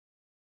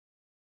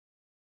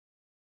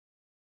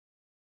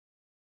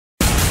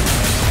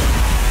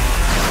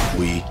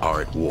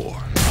are at war.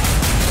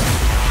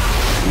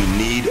 We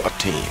need a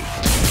team.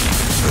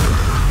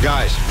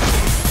 Guys,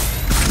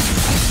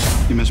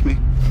 you miss me?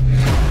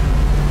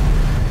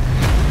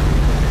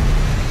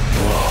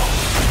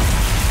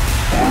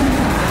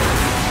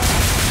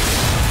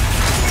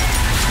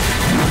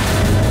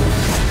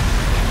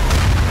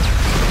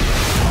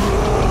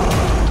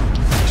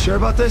 Sure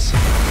about this?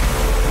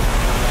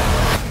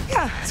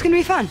 Yeah, it's gonna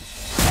be fun.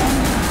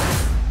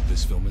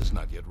 This film is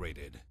not yet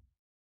rated.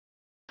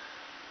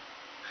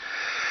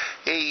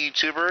 Hey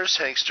YouTubers,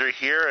 Hankster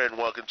here, and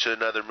welcome to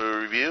another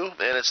movie review.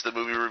 And it's the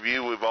movie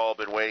review we've all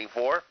been waiting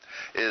for.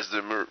 It is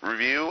the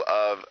review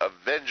of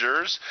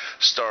Avengers,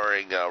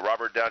 starring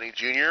Robert Downey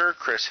Jr.,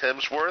 Chris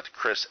Hemsworth,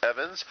 Chris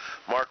Evans,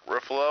 Mark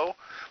Ruffalo,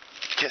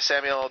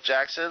 Samuel L.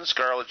 Jackson,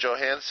 Scarlett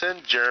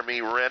Johansson,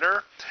 Jeremy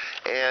Renner,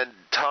 and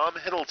Tom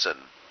Hiddleston.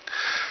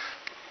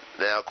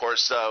 Now, of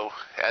course,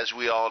 as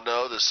we all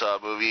know, this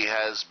movie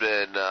has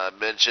been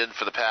mentioned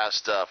for the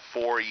past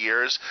 4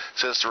 years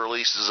since the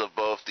releases of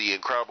both the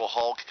Incredible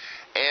Hulk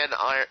and of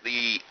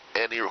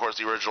course,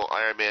 the original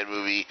Iron Man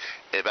movie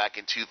back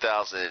in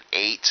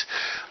 2008.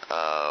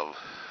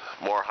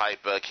 More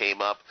hype came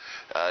up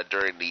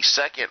during the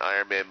second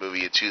Iron Man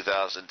movie in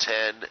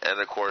 2010, and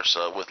of course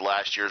with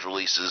last year's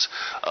releases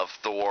of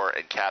Thor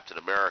and Captain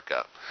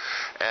America.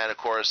 And of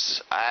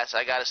course,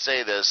 I gotta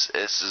say this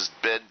has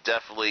been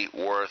definitely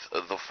worth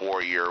the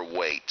 4-year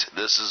wait.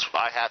 This is,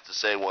 I have to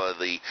say, one of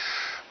the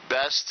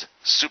best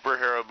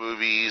superhero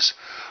movies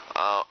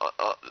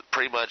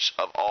pretty much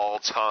of all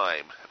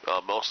time,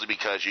 mostly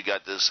because you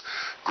got this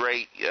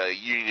great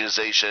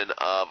unionization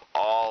of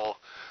all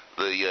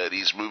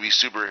these movie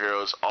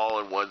superheroes all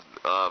in one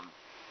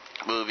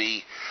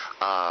movie,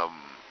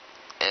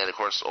 and of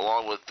course,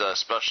 along with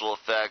special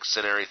effects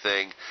and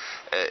everything,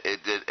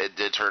 it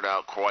did turn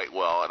out quite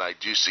well, and I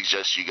do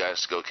suggest you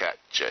guys go catch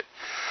it.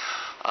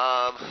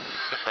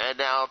 And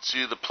now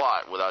to the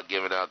plot, without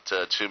giving out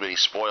too many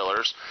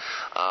spoilers.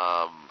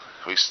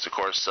 Of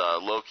course,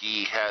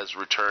 Loki has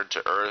returned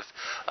to Earth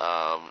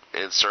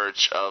in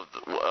search of,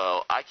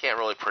 I can't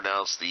really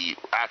pronounce the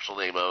actual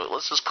name of it.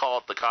 Let's just call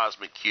it the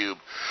Cosmic Cube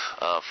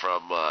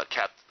from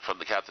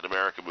the Captain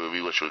America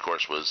movie, which of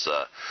course was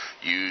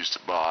used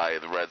by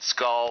the Red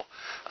Skull.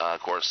 Of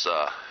course,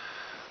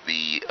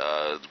 the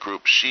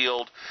group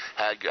S.H.I.E.L.D.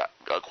 had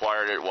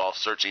acquired it while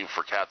searching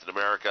for Captain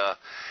America,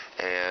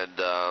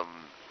 and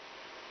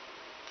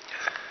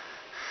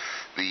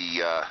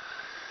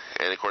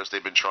and of course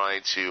they've been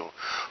trying to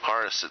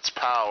harness its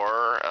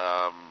power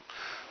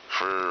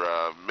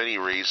for many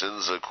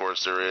reasons. Of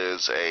course, there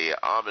is a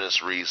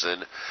ominous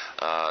reason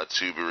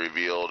to be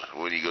revealed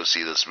when you go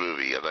see this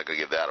movie. I'm not going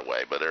to give that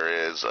away, but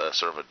there is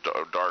sort of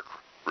a dark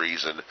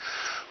reason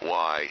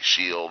why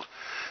S.H.I.E.L.D.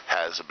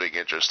 has a big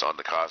interest on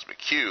the Cosmic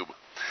Cube.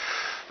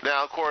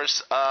 Now, of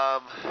course,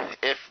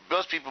 if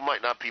most people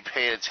might not be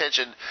paying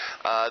attention,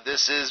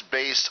 this is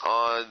based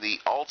on the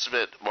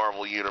Ultimate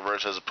Marvel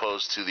Universe as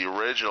opposed to the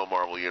original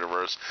Marvel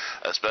Universe,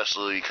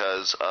 especially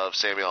because of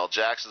Samuel L.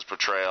 Jackson's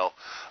portrayal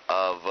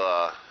of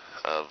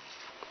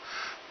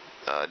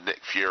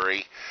Nick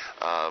Fury.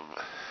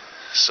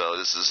 So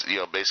this is,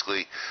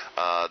 basically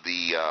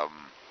the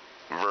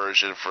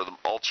version for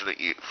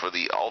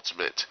the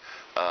Ultimate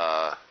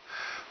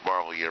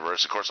Marvel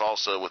Universe. Of course,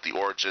 also with the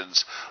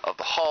origins of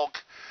the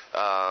Hulk.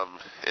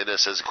 In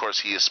this, as of course,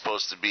 he is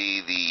supposed to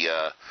be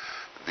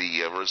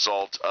the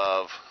result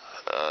of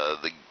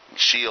the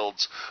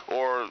S.H.I.E.L.D.'s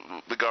or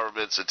the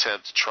government's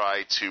attempt to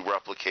try to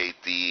replicate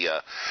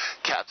the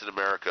Captain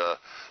America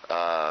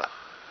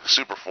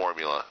super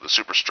formula, the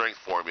super strength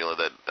formula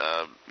that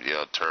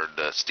turned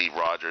Steve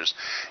Rogers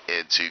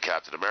into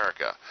Captain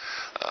America,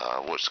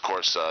 which of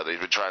course they've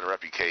been trying to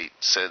replicate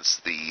since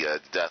the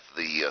death of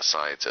the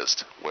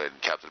scientist when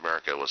Captain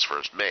America was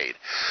first made.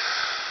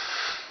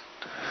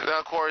 Now,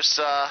 of course,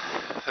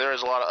 there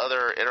is a lot of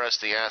other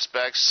interesting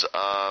aspects.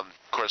 Of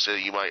course,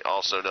 you might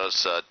also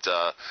notice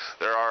that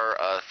there are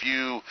a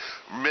few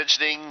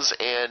mentionings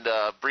and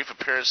brief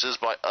appearances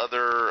by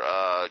other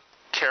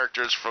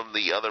characters from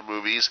the other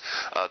movies.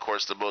 Of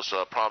course, the most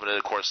prominent,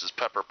 of course, is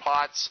Pepper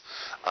Potts,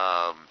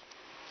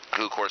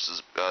 who, of course,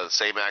 is the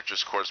same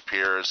actress, of course,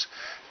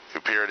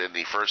 appeared in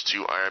the first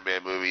 2 Iron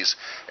Man movies,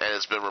 and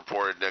it's been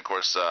reported, and of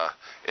course,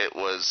 it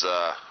was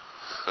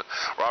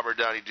Robert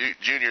Downey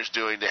Jr.'s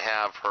doing to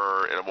have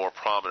her in a more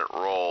prominent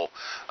role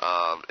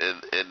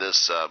in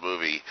this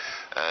movie.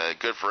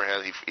 Good for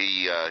him.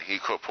 He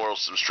pulled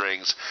some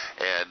strings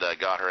and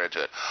got her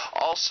into it.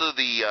 Also,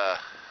 the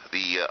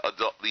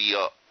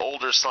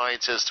older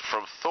scientist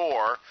from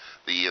Thor,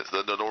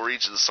 the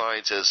Norwegian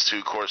scientist who,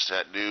 of course,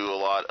 knew a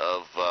lot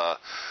of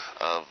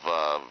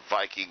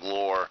Viking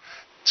lore,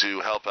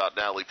 to help out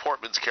Natalie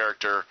Portman's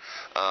character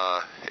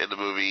in the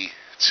movie.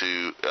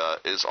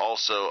 Is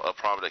also a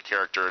prominent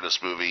character in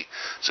this movie,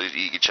 so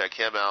you can check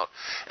him out.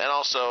 And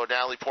also,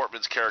 Natalie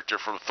Portman's character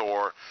from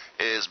Thor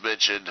is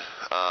mentioned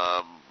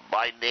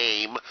by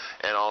name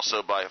and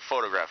also by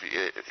photograph.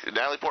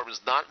 Natalie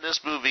Portman's not in this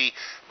movie,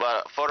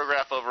 but a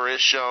photograph of her is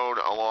shown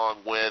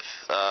along with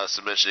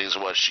some mentionings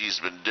of what she's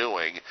been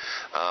doing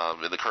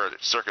in the current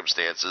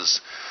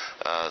circumstances.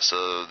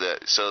 So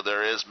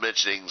there is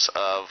mentionings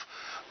of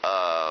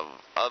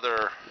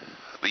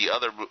the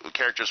other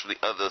characters from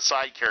the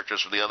side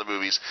characters from the other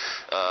movies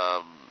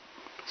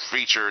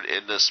featured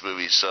in this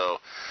movie. So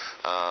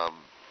now,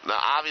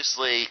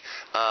 obviously,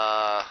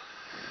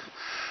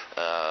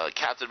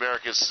 Captain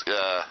America's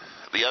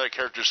the other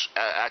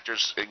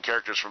actors and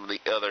characters from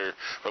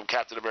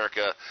Captain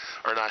America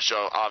are not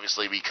shown,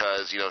 obviously,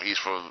 because he's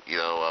from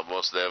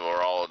most of them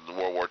are all in the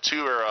World War II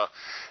era,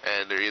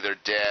 and they're either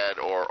dead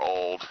or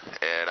old.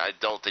 And I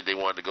don't think they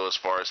wanted to go as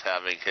far as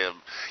having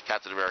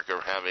Captain America,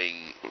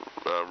 having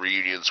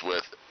reunions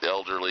with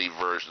elderly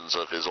versions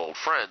of his old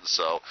friends.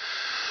 So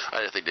I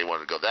didn't think they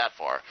wanted to go that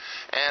far.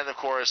 And of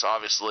course,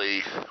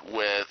 obviously,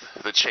 with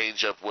the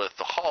change up with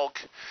the Hulk.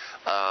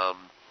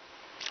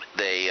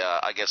 They,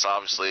 I guess,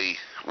 obviously,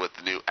 with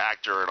the new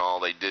actor and all,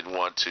 they didn't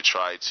want to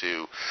try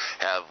to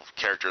have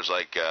characters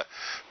like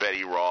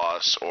Betty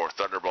Ross or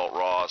Thunderbolt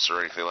Ross or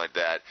anything like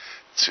that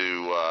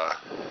to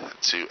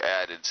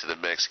add into the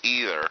mix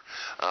either.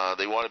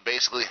 They want to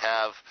basically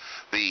have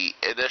the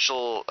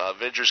initial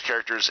Avengers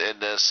characters in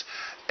this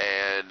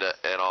and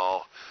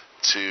all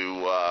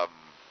to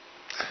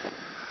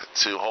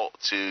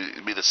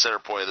be the center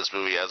point of this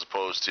movie, as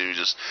opposed to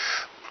just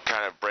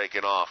kind of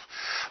breaking off.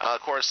 Of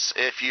course,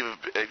 if you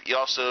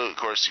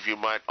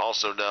might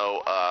also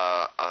know,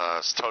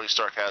 Tony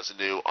Stark has a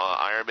new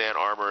Iron Man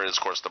armor, and of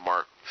course the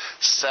Mark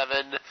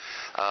 7,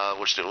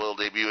 which will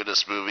debut in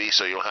this movie.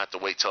 So you don't have to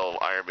wait till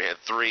Iron Man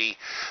 3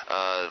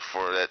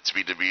 for that to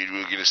be debuted.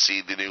 We're going to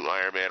see the new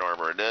Iron Man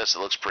armor in this. It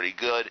looks pretty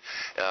good,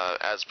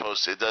 as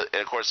opposed to,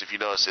 and of course, if you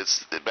notice,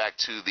 it's back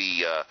to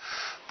the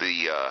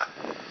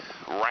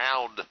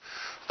round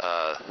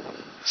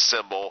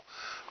symbol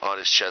on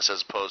his chest,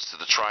 as opposed to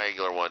the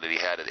triangular one that he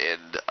had at the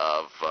end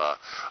of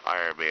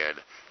Iron Man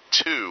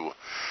 2.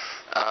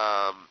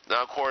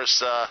 Now, of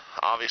course,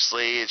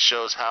 obviously, it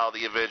shows how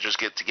the Avengers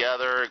get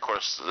together. Of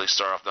course, they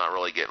start off not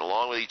really getting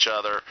along with each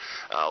other,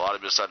 a lot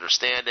of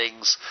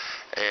misunderstandings,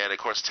 and, of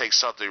course, it takes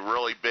something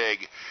really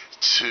big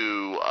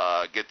to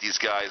get these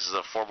guys as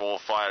a formal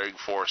fighting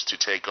force to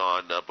take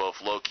on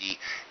both Loki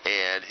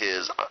and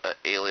his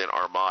alien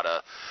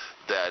armada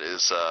that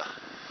is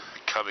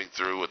coming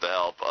through with the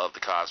help of the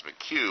Cosmic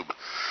Cube.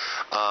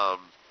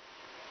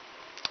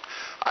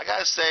 I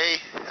gotta say,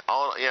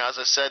 as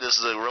I said, this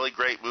is a really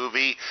great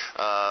movie.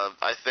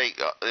 I think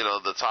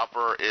the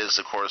topper is,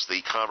 of course,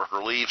 the comic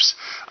reliefs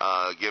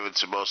given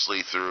to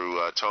mostly through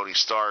Tony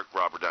Stark,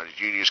 Robert Downey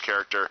Jr.'s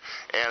character,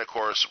 and of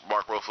course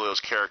Mark Ruffalo's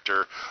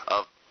character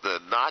of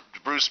not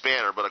Bruce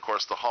Banner, but of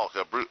course the Hulk.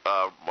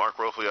 Mark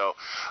Ruffalo,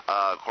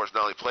 of course,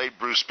 not only played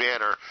Bruce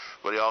Banner,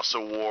 but he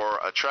also wore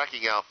a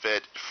tracking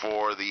outfit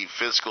for the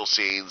physical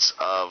scenes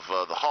of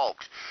the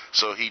Hulk.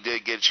 So he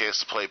did get a chance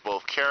to play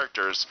both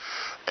characters,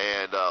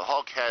 and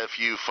Hulk had a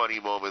few funny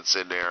moments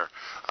in there.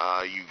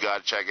 You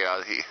got to check it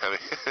out.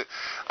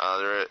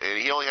 And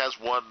he only has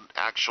one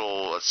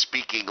actual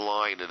speaking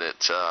line in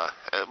it.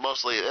 And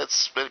mostly,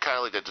 it's been kind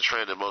of like the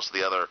trend in most of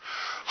the other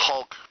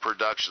Hulk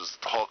productions.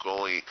 Hulk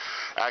only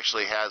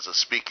actually has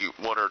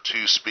one or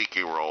two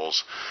speaking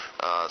roles.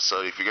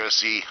 So if you're going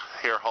to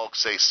hear Hulk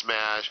say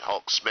 "smash,"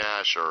 Hulk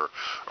smash, or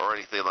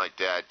anything like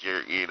that,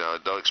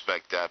 don't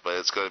expect that. But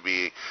it's going to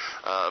be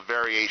a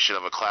variation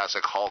of a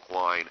classic Hulk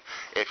line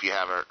if you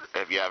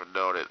haven't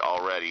known it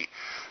already.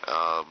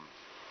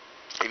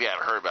 If you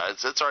haven't heard about it,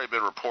 it's already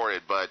been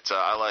reported, but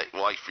I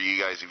like for you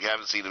guys, if you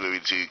haven't seen the movie,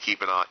 to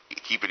keep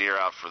an ear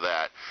out for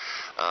that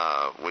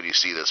when you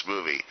see this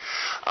movie.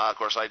 Of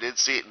course, I did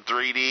see it in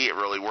 3D. It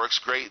really works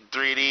great in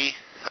 3D,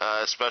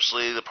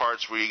 especially the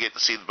parts where you get to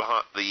see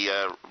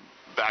the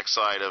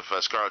backside of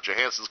Scarlett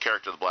Johansson's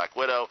character, the Black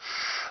Widow.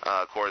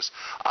 Of course,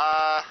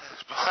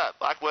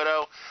 Black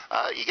Widow,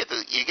 you get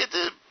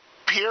to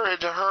peer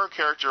into her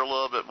character a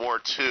little bit more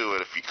too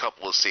in a few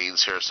couple of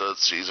scenes here. So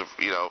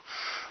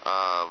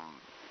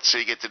so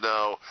you get to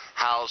know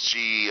how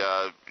she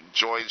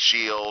joined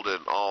S.H.I.E.L.D.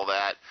 and all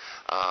that.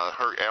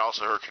 And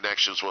also her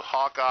connections with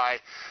Hawkeye,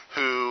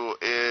 who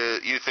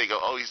you think,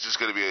 he's just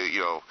going to be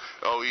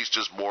he's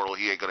just mortal.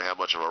 He ain't going to have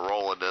much of a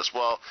role in this.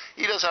 Well,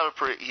 he does have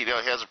he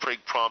has a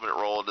pretty prominent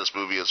role in this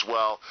movie as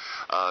well.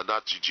 Not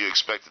that you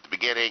expect at the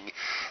beginning,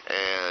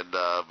 and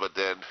but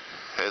then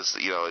as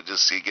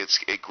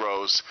it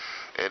grows.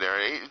 And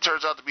it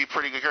turns out to be a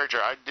pretty good character.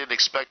 I didn't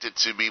expect it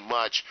to be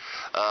much,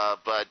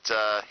 but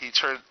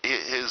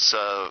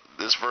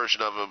this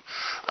version of him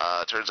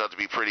turns out to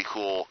be pretty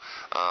cool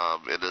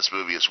in this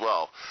movie as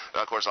well.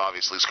 Now, of course,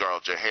 obviously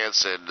Scarlett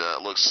Johansson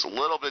looks a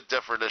little bit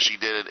different than she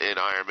did in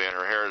Iron Man.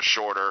 Her hair is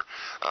shorter.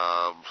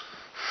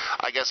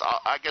 I guess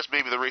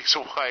maybe the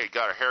reason why I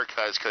got her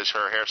haircut is because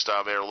her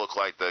hairstyle made her look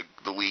like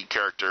the lead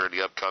character in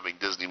the upcoming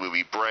Disney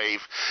movie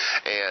Brave,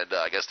 and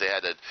I guess they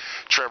had to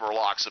trim her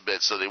locks a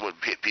bit so they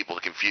wouldn't get people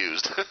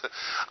confused.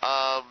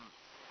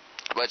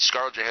 But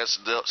Scarlett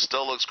Johansson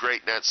still looks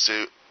great in that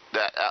suit.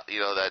 that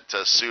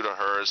that suit of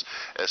hers,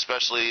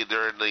 especially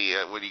during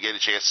the when you get a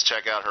chance to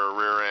check out her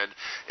rear end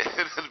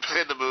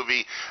in the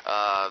movie.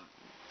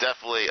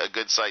 Definitely a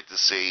good sight to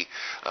see,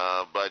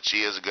 but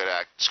she is a good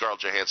Scarlett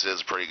Johansson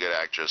is a pretty good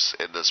actress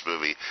in this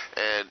movie,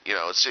 and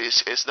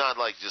it's not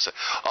like just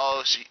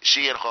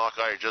she and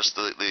Hawkeye are just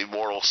the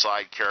immortal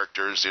side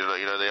characters. They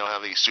don't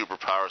have any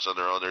superpowers on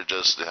their own. They're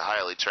just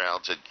highly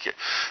talented,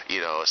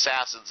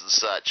 assassins and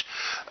such.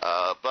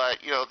 But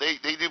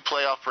they do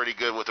play off pretty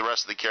good with the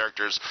rest of the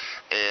characters,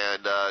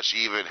 and she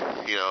even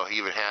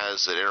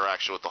has an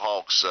interaction with the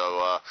Hulk.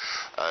 So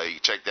you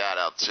check that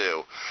out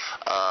too.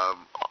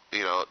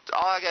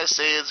 All I gotta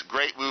say is,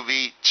 great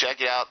movie. Check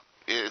it out.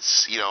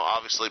 It's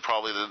obviously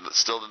probably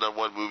still the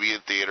 #1 movie in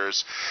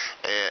theaters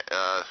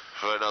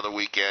for another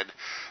weekend.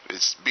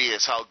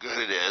 It's how good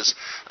it is.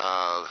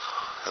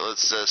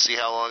 Let's see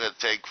how long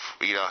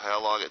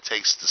it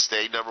takes to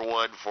stay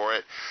 #1 for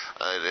it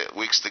in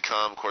weeks to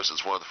come. Of course,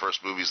 it's one of the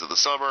first movies of the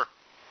summer.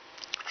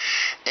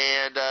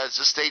 And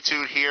just stay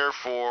tuned here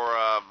for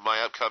my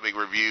upcoming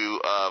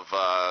review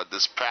of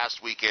this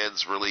past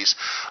weekend's release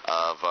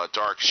of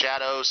Dark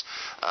Shadows,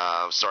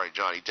 starring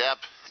Johnny Depp.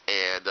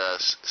 And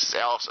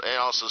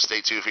also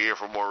stay tuned here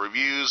for more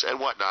reviews and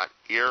whatnot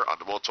here on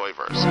the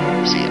Multiverse.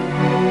 See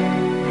ya.